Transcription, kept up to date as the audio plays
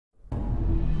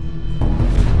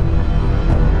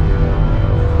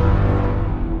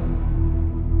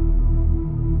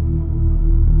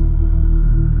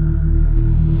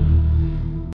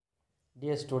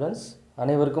Dear students,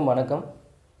 அனைவருக்கும் வணக்கம்.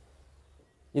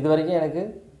 இதுவரைக்கும் எனக்கு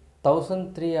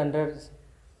 1300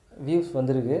 views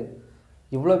வந்திருக்கு.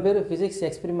 இவ்வளோ பேர் ஃபிசிக்ஸ்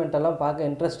எக்ஸ்பெரிமெண்ட் எல்லாம் பார்க்க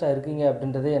இன்ட்ரெஸ்டாக இருக்கீங்க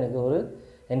அப்படின்றதே எனக்கு ஒரு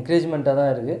என்கரேஜ்மெண்ட்டாக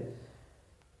தான் இருக்குது.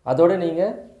 அதோடு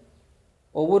நீங்கள்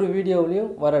ஒவ்வொரு வீடியோவிலையும்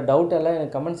வர டவுட் எல்லாம்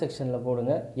எனக்கு கமெண்ட் செக்ஷனில்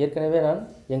போடுங்க. ஏற்கனவே நான்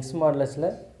யங்ஸ் மாடுலஸில்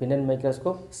பின்னல்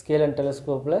மைக்ரோஸ்கோப், ஸ்கேல் அண்ட்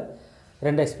டெலஸ்கோப்பில்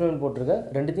 2 எக்ஸ்பெரிமெண்ட் போட்டிருக்கேன்.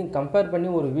 ரெண்டுத்தையும் கம்பேர் பண்ணி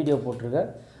ஒரு வீடியோ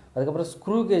போட்டிருக்கேன். அதுக்கப்புறம்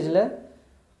ஸ்க்ரூ கேஜில்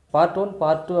பார்ட் 1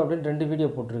 பார்ட் 2 அப்படின்னு 2 வீடியோ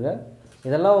போட்டிருக்கேன்.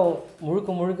 இதெல்லாம்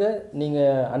முழுக்க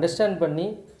நீங்கள் அண்டர்ஸ்டாண்ட் பண்ணி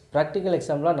ப்ராக்டிக்கல்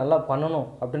எக்ஸாம்லாம் நல்லா பண்ணணும்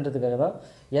அப்படின்றதுக்காக தான்.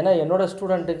 ஏன்னா என்னோடய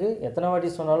ஸ்டூடெண்ட்டுக்கு எத்தனை வாட்டி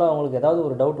சொன்னாலும் அவங்களுக்கு ஏதாவது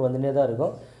ஒரு டவுட் வந்துட்டே தான்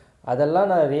இருக்கும். அதெல்லாம்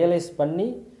நான் ரியலைஸ் பண்ணி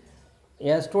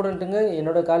என் ஸ்டூடெண்ட்டுங்க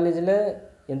என்னோடய காலேஜில்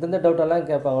எந்தெந்த டவுட்டெல்லாம்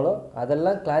கேட்பாங்களோ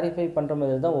அதெல்லாம் கிளாரிஃபை பண்ணுற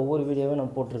மாதிரி தான் ஒவ்வொரு வீடியோவும்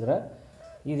நான் போட்டிருக்கிறேன்.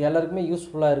 இது எல்லாருக்குமே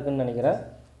யூஸ்ஃபுல்லாக இருக்குதுன்னு நினைக்கிறேன்.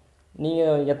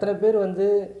 நீங்கள் எத்தனை பேர்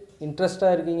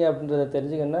இன்ட்ரெஸ்ட்டாக இருக்கீங்க அப்படின்றத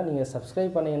தெரிஞ்சுக்கணுன்னா நீங்கள்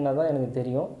சப்ஸ்கிரைப் பண்ணிங்கன்னா தான் எனக்கு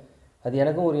தெரியும். அது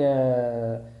எனக்கும்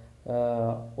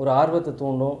ஒரு ஆர்வத்தை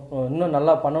தூண்டும். இன்னும்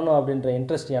நல்லா பண்ணணும் அப்படின்ற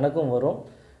இன்ட்ரெஸ்ட் எனக்கும் வரும்.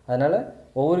 அதனால்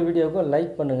ஒவ்வொரு வீடியோவுக்கும்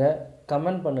லைக் பண்ணுங்கள்,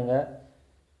 கமெண்ட் பண்ணுங்கள்,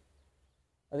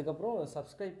 அதுக்கப்புறம்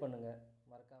சப்ஸ்கிரைப் பண்ணுங்கள்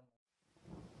மறக்காமல்.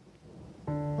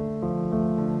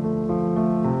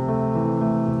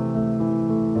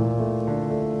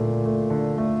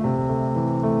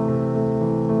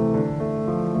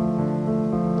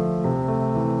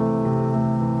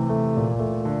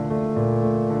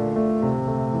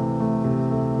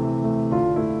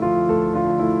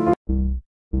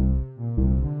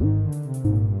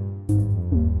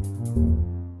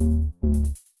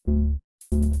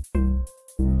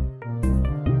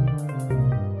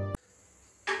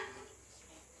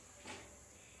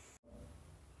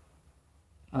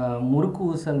 முறுக்கு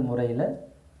ஊசல் முறையில்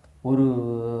ஒரு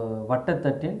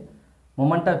வட்டத்தட்டின்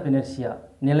மொமெண்ட் ஆஃப் இனர்ஷியா,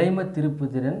 நிலைம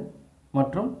திருப்புதிறன்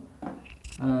மற்றும்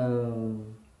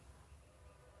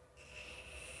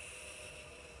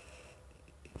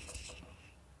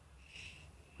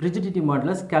ரிஜிடிட்டி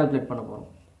மாடுலஸ் கால்குலேட் பண்ண போகிறோம்.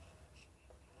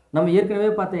 நம்ம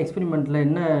ஏற்கனவே பார்த்த எக்ஸ்பெரிமெண்ட்டில்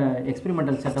என்ன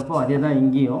எக்ஸ்பெரிமெண்டல் செட்டப்போ அதே தான்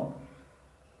இங்கேயும்.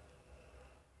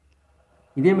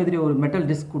 இதே மாதிரி ஒரு மெட்டல்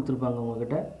டிஸ்க் கொடுத்துருப்பாங்க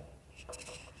உங்கள்கிட்ட.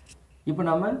 இப்போ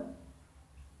நம்ம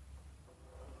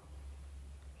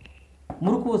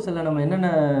முறுக்கு ஊசலில் நம்ம என்னென்ன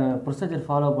ப்ரொசீஜர்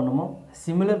ஃபாலோ பண்ணுமோ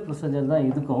சிமிலர் ப்ரொசீஜர் தான்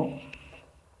இதுக்கும்.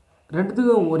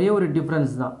 ரெண்டுத்துக்கும் ஒரே ஒரு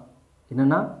டிஃப்ரென்ஸ் தான்.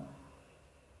 என்னென்னா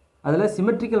அதில்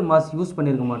சிமெட்ரிக்கல் மாஸ் யூஸ்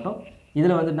பண்ணியிருக்க மாட்டோம்.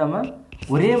 இதில் நம்ம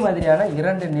ஒரே மாதிரியான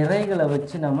 2 நிறைகளை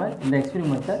வச்சு நம்ம இந்த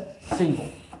எக்ஸ்பெரிமெண்ட்டை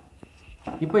செய்வோம்.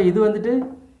 இப்போ இது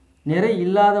நிறை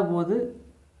இல்லாத போது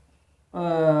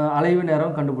அலைவு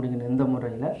நேரம் கண்டுபிடிக்கணும் இந்த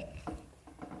முறையில்.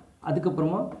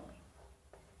 அதுக்கப்புறமா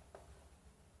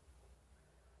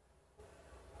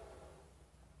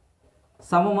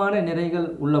சமமான நிறைகள்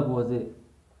உள்ள போது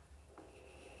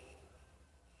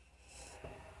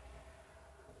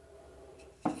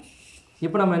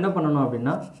இப்போ நம்ம என்ன பண்ணணும்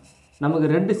அப்படின்னா, நமக்கு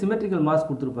 2 சிமெட்ரிக்கல் மாஸ்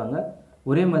கொடுத்துருப்பாங்க.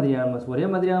 ஒரே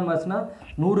மாதிரியான மாஸ்னால்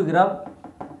 100 கிராம்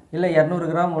இல்லை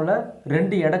 200 கிராம் உள்ள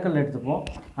 2 எடைக்கல் எடுத்துப்போம்.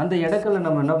 அந்த எடைக்கல்ல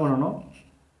நம்ம என்ன பண்ணணும்,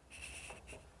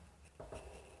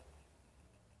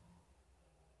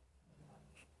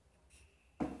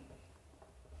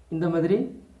 இந்த மாதிரி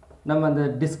நம்ம அந்த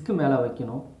டிஸ்க் மேலே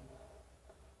வைக்கணும்.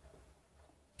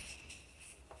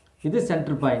 இது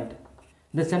சென்டர் பாயிண்ட்.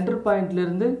 இந்த சென்டர்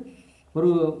பாயிண்ட்லேருந்து ஒரு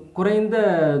குறைந்த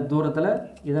தூரத்தில்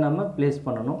இதை நம்ம பிளேஸ்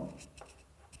பண்ணணும்.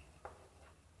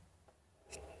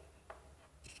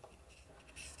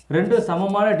 ரெண்டும்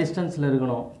சமமான டிஸ்டன்ஸில்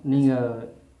இருக்கணும். நீங்கள்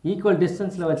ஈக்குவல்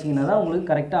டிஸ்டன்ஸில் வச்சிங்கன்னா தான்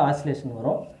உங்களுக்கு கரெக்டாக ஆசிலேஷன்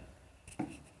வரும்.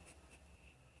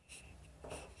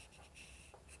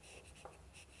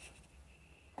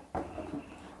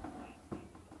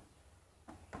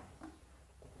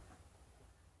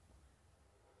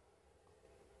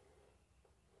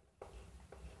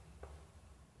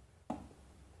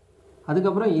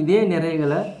 அதுக்கப்புறம் இதே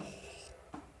நிறைகளை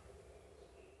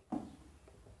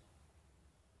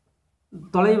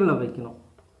தொலைவில் வைக்கணும்.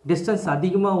 டிஸ்டன்ஸ்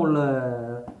அதிகமாக உள்ள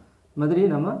மாதிரி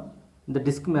நம்ம இந்த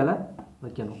டிஸ்க் மேலே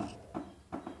வைக்கணும்.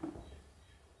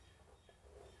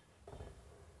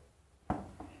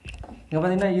 இங்கே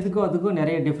பார்த்திங்கன்னா இதுக்கும் அதுக்கும்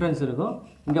நிறைய டிஃப்ரென்ஸ் இருக்கும்.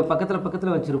 இங்கே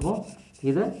பக்கத்தில் வச்சுருப்போம்.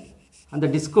 இதை அந்த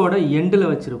டிஸ்கோட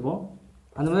எண்டில் வச்சுருப்போம்.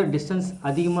 அந்த மாதிரி டிஸ்டன்ஸ்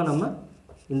அதிகமாக நம்ம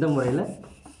இந்த முறையில்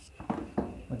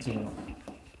வச்சுக்கணும்.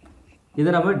 இதை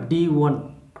நம்ம D1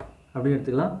 அப்படின்னு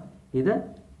எடுத்துக்கலாம். இதை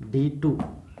D2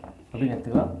 அப்படின்னு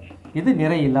எடுத்துக்கலாம். இது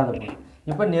நிறை இல்லாத போது.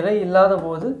 இப்போ நிறை இல்லாத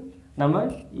போது நம்ம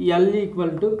L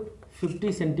 =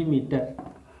 50 சென்டிமீட்டர்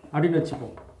அப்படின்னு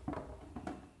வச்சுப்போம்.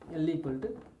 L =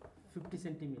 50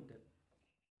 centimetre.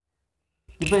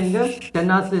 இப்போ இங்கே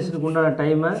 10 ஆசிலேஷனுக்கு உண்டான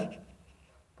டைமை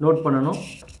நோட் பண்ணணும்.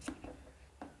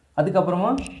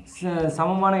 அதுக்கப்புறமா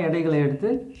சமமான எடைகளை எடுத்து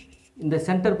இந்த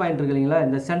சென்டர் பாயிண்ட் இருக்கு இல்லைங்களா,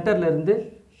 இந்த சென்டர்லேருந்து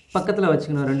பக்கத்தில்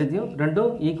வச்சுக்கணும்.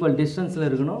 ரெண்டும் ஈக்குவல் டிஸ்டன்ஸில்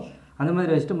இருக்கணும். அந்த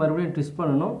மாதிரி வச்சுட்டு மறுபடியும் ட்விஸ்ட்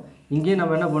பண்ணணும். இங்கேயும்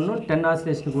நம்ம என்ன பண்ணணும், 10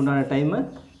 ஆசிலேஷனுக்கு உண்டான டைமை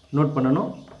நோட் பண்ணணும்.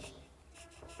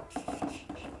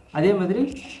 அதே மாதிரி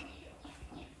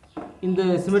இந்த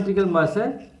சிமெட்ரிக்கல் மாஸை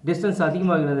டிஸ்டன்ஸ்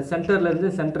அதிகமாகணும். இந்த சென்டர்லேருந்து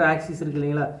சென்டர் ஆக்சிஸ் இருக்குது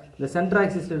இல்லைங்களா, இந்த சென்டர்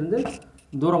ஆக்சிஸ்லேருந்து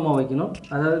தூரமாக வைக்கணும்.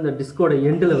 அதாவது இந்த டிஸ்கோட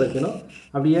எண்டில் வைக்கணும்.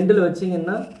 அப்படி எண்டில்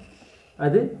வச்சிங்கன்னா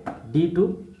அது D2.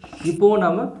 இப்போவும்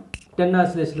நாம் 10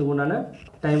 ஆசிலேஷனுக்கு உண்டான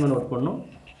டைமை நோட் பண்ணணும்.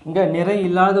 இங்கே நிறை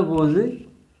இல்லாத போது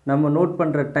நம்ம நோட்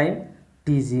பண்ணுற டைம்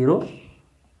T0.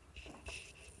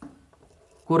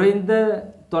 குறைந்த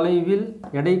தொலைவில்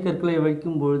எடை கற்களை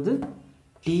வைக்கும் பொழுது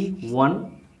T1.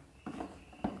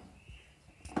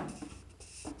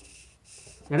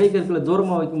 எடை கற்களை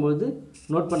தூரமாக வைக்கும்பொழுது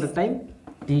நோட் பண்ணுற டைம்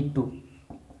T2.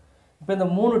 இப்போ இந்த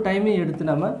 3 டைமையும்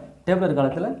எடுத்து நம்ம டேபிளர்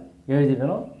காலத்தில்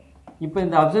எழுதிடணும். இப்போ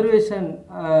இந்த அப்சர்வேஷன்,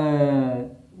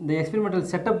 இந்த எக்ஸ்பெரிமெண்டல்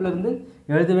செட்டப்லேருந்து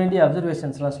எழுத வேண்டிய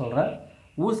அப்சர்வேஷன்ஸ்லாம் சொல்கிறேன்.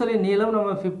 ஊசலின் நீளம்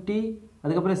நம்ம 50,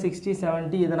 அதுக்கப்புறம் 60,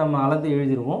 70 இதை நம்ம அளந்து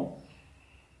எழுதிடுவோம்.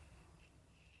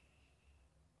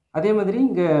 அதே மாதிரி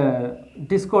இங்கே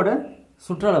டிஸ்கோட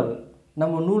சுற்றளவு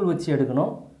நம்ம நூல் வச்சு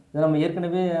எடுக்கணும். இதை நம்ம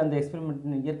ஏற்கனவே அந்த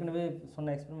ஏற்கனவே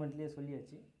சொன்ன எக்ஸ்பெரிமெண்ட்லேயே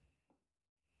சொல்லியாச்சு.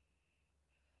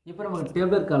 இப்போ நம்ம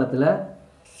டேபிளர் காலத்தில்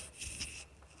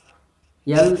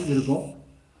L இருக்கும்.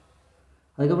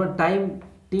 அதுக்கப்புறம் டைம்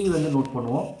T வந்து நோட்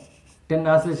பண்ணுவோம். 10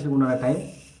 ஆசிலேஷனுக்கு உண்டான டைம்.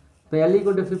 இப்போ L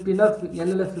 = 15னா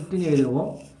Lல 15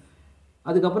 எழுதுவோம்.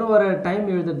 அதுக்கப்புறம் வர டைம்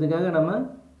எழுதுறதுக்காக நம்ம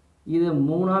இதை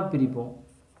 3ஆக பிரிப்போம்.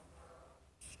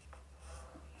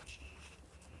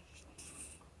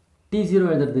 T0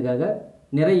 எழுதுறதுக்காக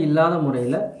நிறை இல்லாத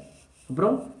முறையில்,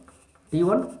 அப்புறம்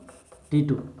T1,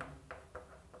 T2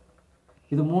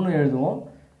 இது 3 எழுதுவோம்.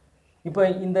 இப்போ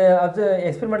இந்த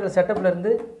எக்ஸ்பெரிமெண்டல்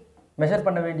செட்டப்லேருந்து மெஷர்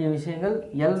பண்ண வேண்டிய விஷயங்கள்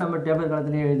L நம்ம டேபிள்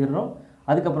காலத்துலேயே எழுதிடணும்.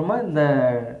 அதுக்கப்புறமா இந்த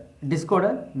டிஸ்கோட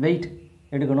வெயிட்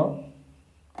எடுக்கணும்,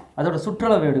 அதோட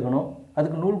சுற்றளவு எடுக்கணும்.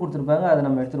 அதுக்கு நூல் கொடுத்துருப்பாங்க, அதை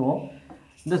நம்ம எடுத்துருவோம்.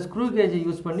 இந்த ஸ்க்ரூ கேஜை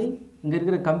யூஸ் பண்ணி இங்கே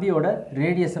இருக்கிற கம்பியோட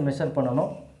ரேடியஸை மெஷர்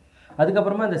பண்ணணும்.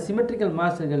 அதுக்கப்புறமா இந்த சிமெட்ரிக்கல்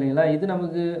மாஸ் இருக்குது இல்லைங்களா, இது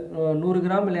நமக்கு 100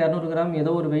 கிராம் இல்லை 200 கிராம்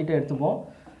ஏதோ ஒரு வெயிட்டை எடுத்துப்போம்.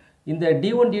 இந்த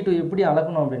D1, D2 எப்படி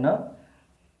அளக்கணும் அப்படின்னா,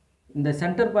 இந்த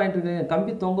சென்டர் பாயிண்ட்டுக்கு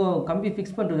கம்பி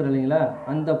ஃபிக்ஸ் பண்ணுறது இல்லைங்களா,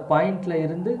 அந்த பாயிண்டில்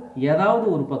இருந்து ஏதாவது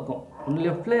ஒரு பக்கம், ஒன்று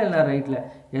லெஃப்டில் இல்லை ரைட்டில்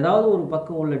ஏதாவது ஒரு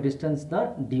பக்கம் உள்ள டிஸ்டன்ஸ் தான்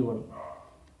D1.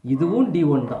 இதுவும்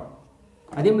D1 தான்.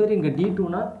 அதே மாதிரி இங்கே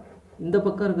D2னா இந்த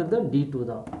பக்கம் இருக்கிறது D2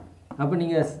 தான். அப்போ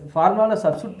நீங்கள் ஃபார்முலாவில்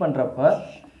சப்ஸ்டிட்யூட் பண்ணுறப்ப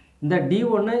இந்த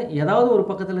D1 ஏதாவது ஒரு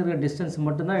பக்கத்தில் இருக்கிற டிஸ்டன்ஸ்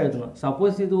மட்டும்தான் எழுதணும்.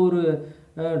 சப்போஸ் இது ஒரு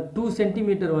 2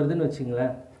 சென்டிமீட்டர் வருதுன்னு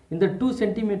வச்சுங்களேன், இந்த 2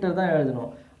 சென்டிமீட்டர் தான்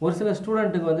எழுதணும். ஒரு சில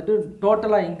ஸ்டூடெண்ட்டுக்கு வந்துட்டு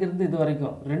டோட்டலாக இங்கேருந்து இது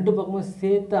வரைக்கும் 2 பக்கமும்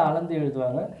சேர்த்து அளந்து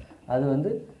எழுதுவாங்க. அது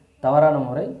வந்து தவறான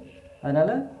முறை.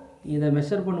 அதனால் இதை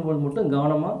மெஷர் பண்ணும்போது மட்டும்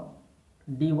கவனமாக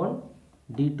D1,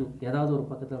 D2 ஏதாவது ஒரு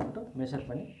பக்கத்தில் மட்டும் மெஷர்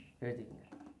பண்ணி எழுதிக்கங்க.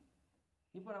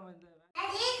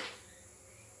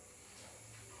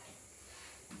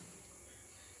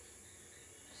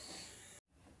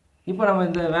 இப்போ நம்ம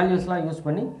இந்த வேல்யூஸ்லாம் யூஸ்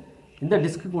பண்ணி இந்த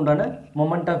டிஸ்க்கு உண்டான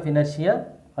மொமெண்ட் ஆஃப் இனர்ஷியா,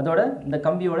 அதோட இந்த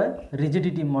கம்பியோட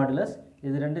ரிஜிடிட்டி மாடுலஸ்,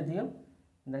 இது ரெண்டுத்தையும்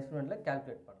இந்த எக்ஸ்பெரிமெண்ட்டில்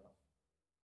கால்குலேட் பண்ணலாம்.